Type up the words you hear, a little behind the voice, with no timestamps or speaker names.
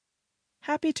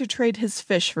Happy to trade his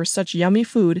fish for such yummy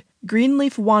food,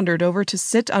 Greenleaf wandered over to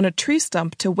sit on a tree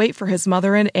stump to wait for his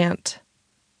mother and aunt.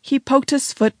 He poked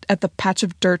his foot at the patch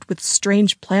of dirt with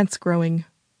strange plants growing.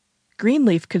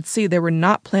 Greenleaf could see they were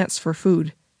not plants for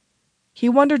food. He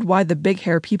wondered why the big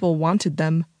hair people wanted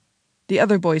them. The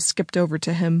other boys skipped over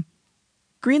to him.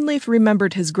 Greenleaf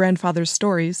remembered his grandfather's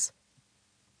stories.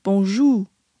 "Bonjour,"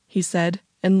 he said,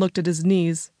 and looked at his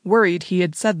knees, worried he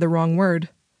had said the wrong word.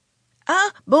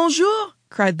 "Ah, bonjour!"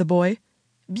 cried the boy.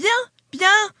 "Bien,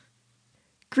 bien!"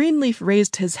 Greenleaf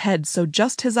raised his head so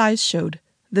just his eyes showed.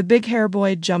 The big hair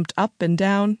boy jumped up and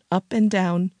down, up and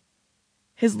down.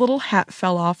 His little hat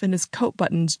fell off and his coat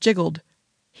buttons jiggled.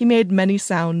 He made many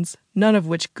sounds, none of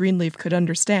which Greenleaf could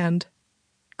understand.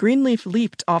 Greenleaf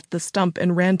leaped off the stump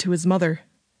and ran to his mother.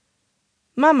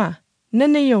 "Mama,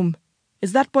 Neneyum,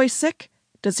 is that boy sick?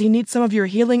 Does he need some of your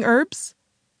healing herbs?"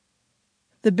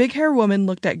 The big hair woman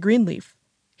looked at Greenleaf.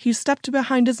 He stepped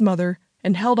behind his mother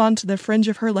and held on to the fringe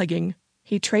of her legging.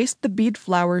 He traced the bead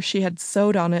flowers she had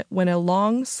sewed on it when a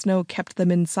long snow kept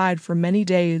them inside for many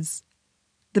days.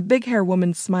 The big hair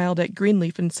woman smiled at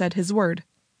Greenleaf and said his word.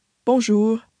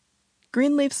 "Bonjour."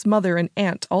 Greenleaf's mother and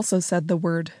aunt also said the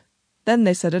word. Then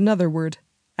they said another word.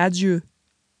 Adieu.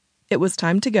 It was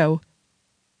time to go.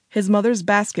 His mother's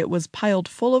basket was piled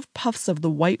full of puffs of the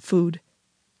white food.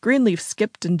 Greenleaf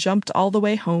skipped and jumped all the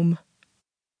way home.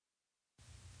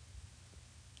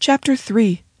 Chapter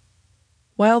 3.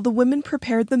 While the women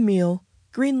prepared the meal,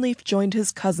 Greenleaf joined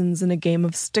his cousins in a game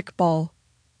of stickball.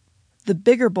 The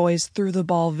bigger boys threw the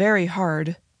ball very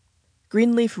hard.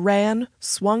 Greenleaf ran,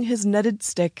 swung his netted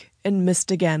stick, and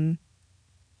missed again.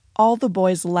 All the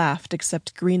boys laughed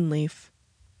except Greenleaf.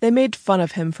 They made fun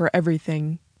of him for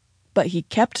everything. But he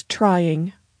kept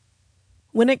trying.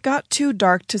 When it got too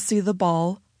dark to see the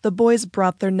ball, the boys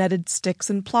brought their netted sticks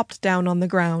and plopped down on the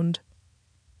ground.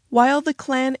 While the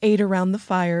clan ate around the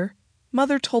fire,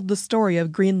 Mother told the story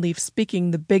of Greenleaf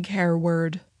speaking the big hair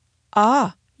word.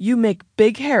 "Ah, you make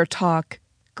big hair talk,"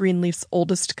 Greenleaf's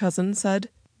oldest cousin said.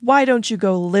 "Why don't you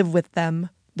go live with them?"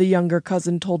 the younger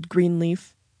cousin told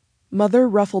Greenleaf. Mother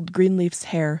ruffled Greenleaf's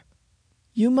hair.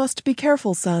 "You must be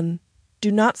careful, son.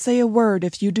 Do not say a word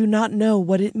if you do not know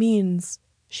what it means,"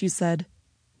 she said.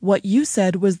 "What you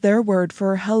said was their word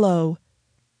for hello."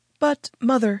 "But,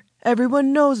 Mother,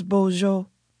 everyone knows bonjour.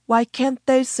 Why can't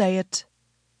they say it?"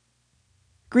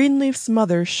 Greenleaf's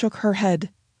mother shook her head.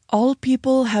 "All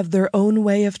people have their own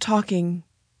way of talking.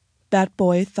 That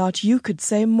boy thought you could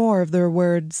say more of their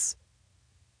words."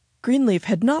 Greenleaf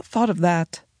had not thought of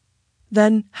that.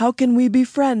 "Then how can we be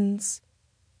friends?"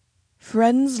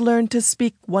 "Friends learn to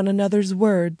speak one another's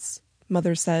words,"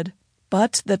 Mother said.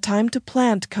 "But the time to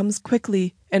plant comes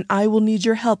quickly, and I will need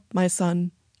your help, my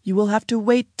son. You will have to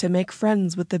wait to make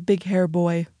friends with the big hair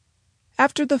boy."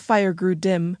 After the fire grew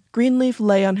dim, Greenleaf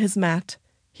lay on his mat.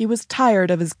 He was tired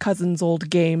of his cousin's old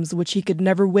games, which he could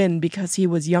never win because he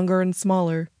was younger and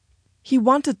smaller. He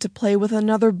wanted to play with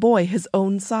another boy his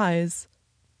own size.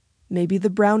 Maybe the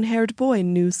brown-haired boy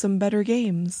knew some better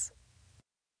games.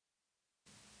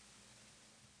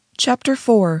 Chapter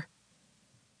 4.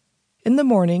 In the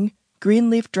morning,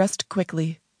 Greenleaf dressed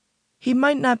quickly. He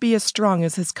might not be as strong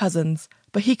as his cousins,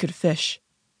 but he could fish.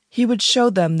 He would show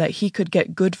them that he could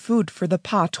get good food for the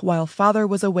pot while father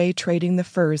was away trading the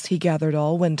furs he gathered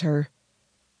all winter.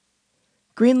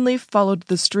 Greenleaf followed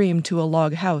the stream to a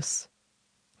log house.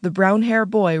 The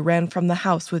brown-haired boy ran from the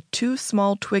house with 2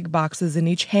 small twig boxes in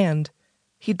each hand.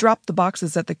 He dropped the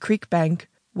boxes at the creek bank,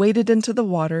 waded into the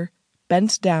water,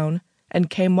 bent down, and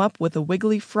came up with a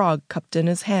wiggly frog cupped in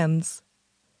his hands.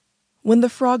 When the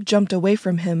frog jumped away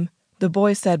from him, the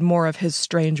boy said more of his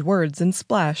strange words and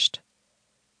splashed.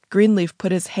 Greenleaf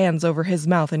put his hands over his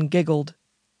mouth and giggled.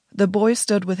 The boy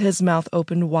stood with his mouth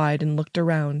opened wide and looked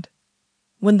around.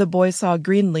 When the boy saw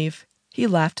Greenleaf, he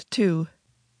laughed too.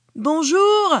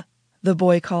 "Bonjour!" the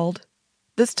boy called.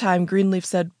 This time Greenleaf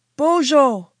said,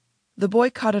 "Bonjour!" The boy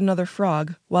caught another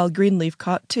frog, while Greenleaf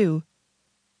caught 2.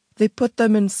 They put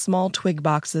them in small twig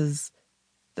boxes.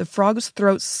 The frogs'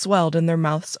 throats swelled and their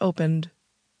mouths opened.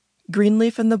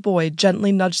 Greenleaf and the boy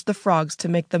gently nudged the frogs to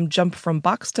make them jump from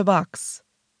box to box.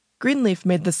 Greenleaf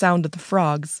made the sound of the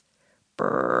frogs.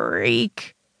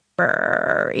 Break,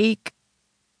 break.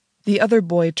 The other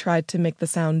boy tried to make the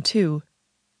sound too.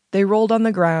 They rolled on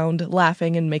the ground,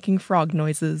 laughing and making frog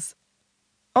noises.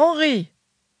 "Henri!"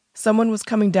 Someone was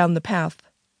coming down the path.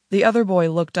 The other boy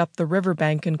looked up the river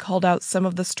bank and called out some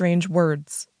of the strange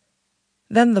words.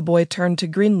 Then the boy turned to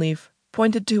Greenleaf,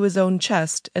 pointed to his own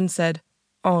chest, and said,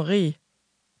 "Henri."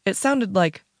 It sounded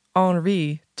like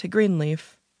Henri to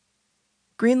Greenleaf.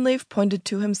 Greenleaf pointed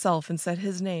to himself and said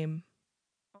his name.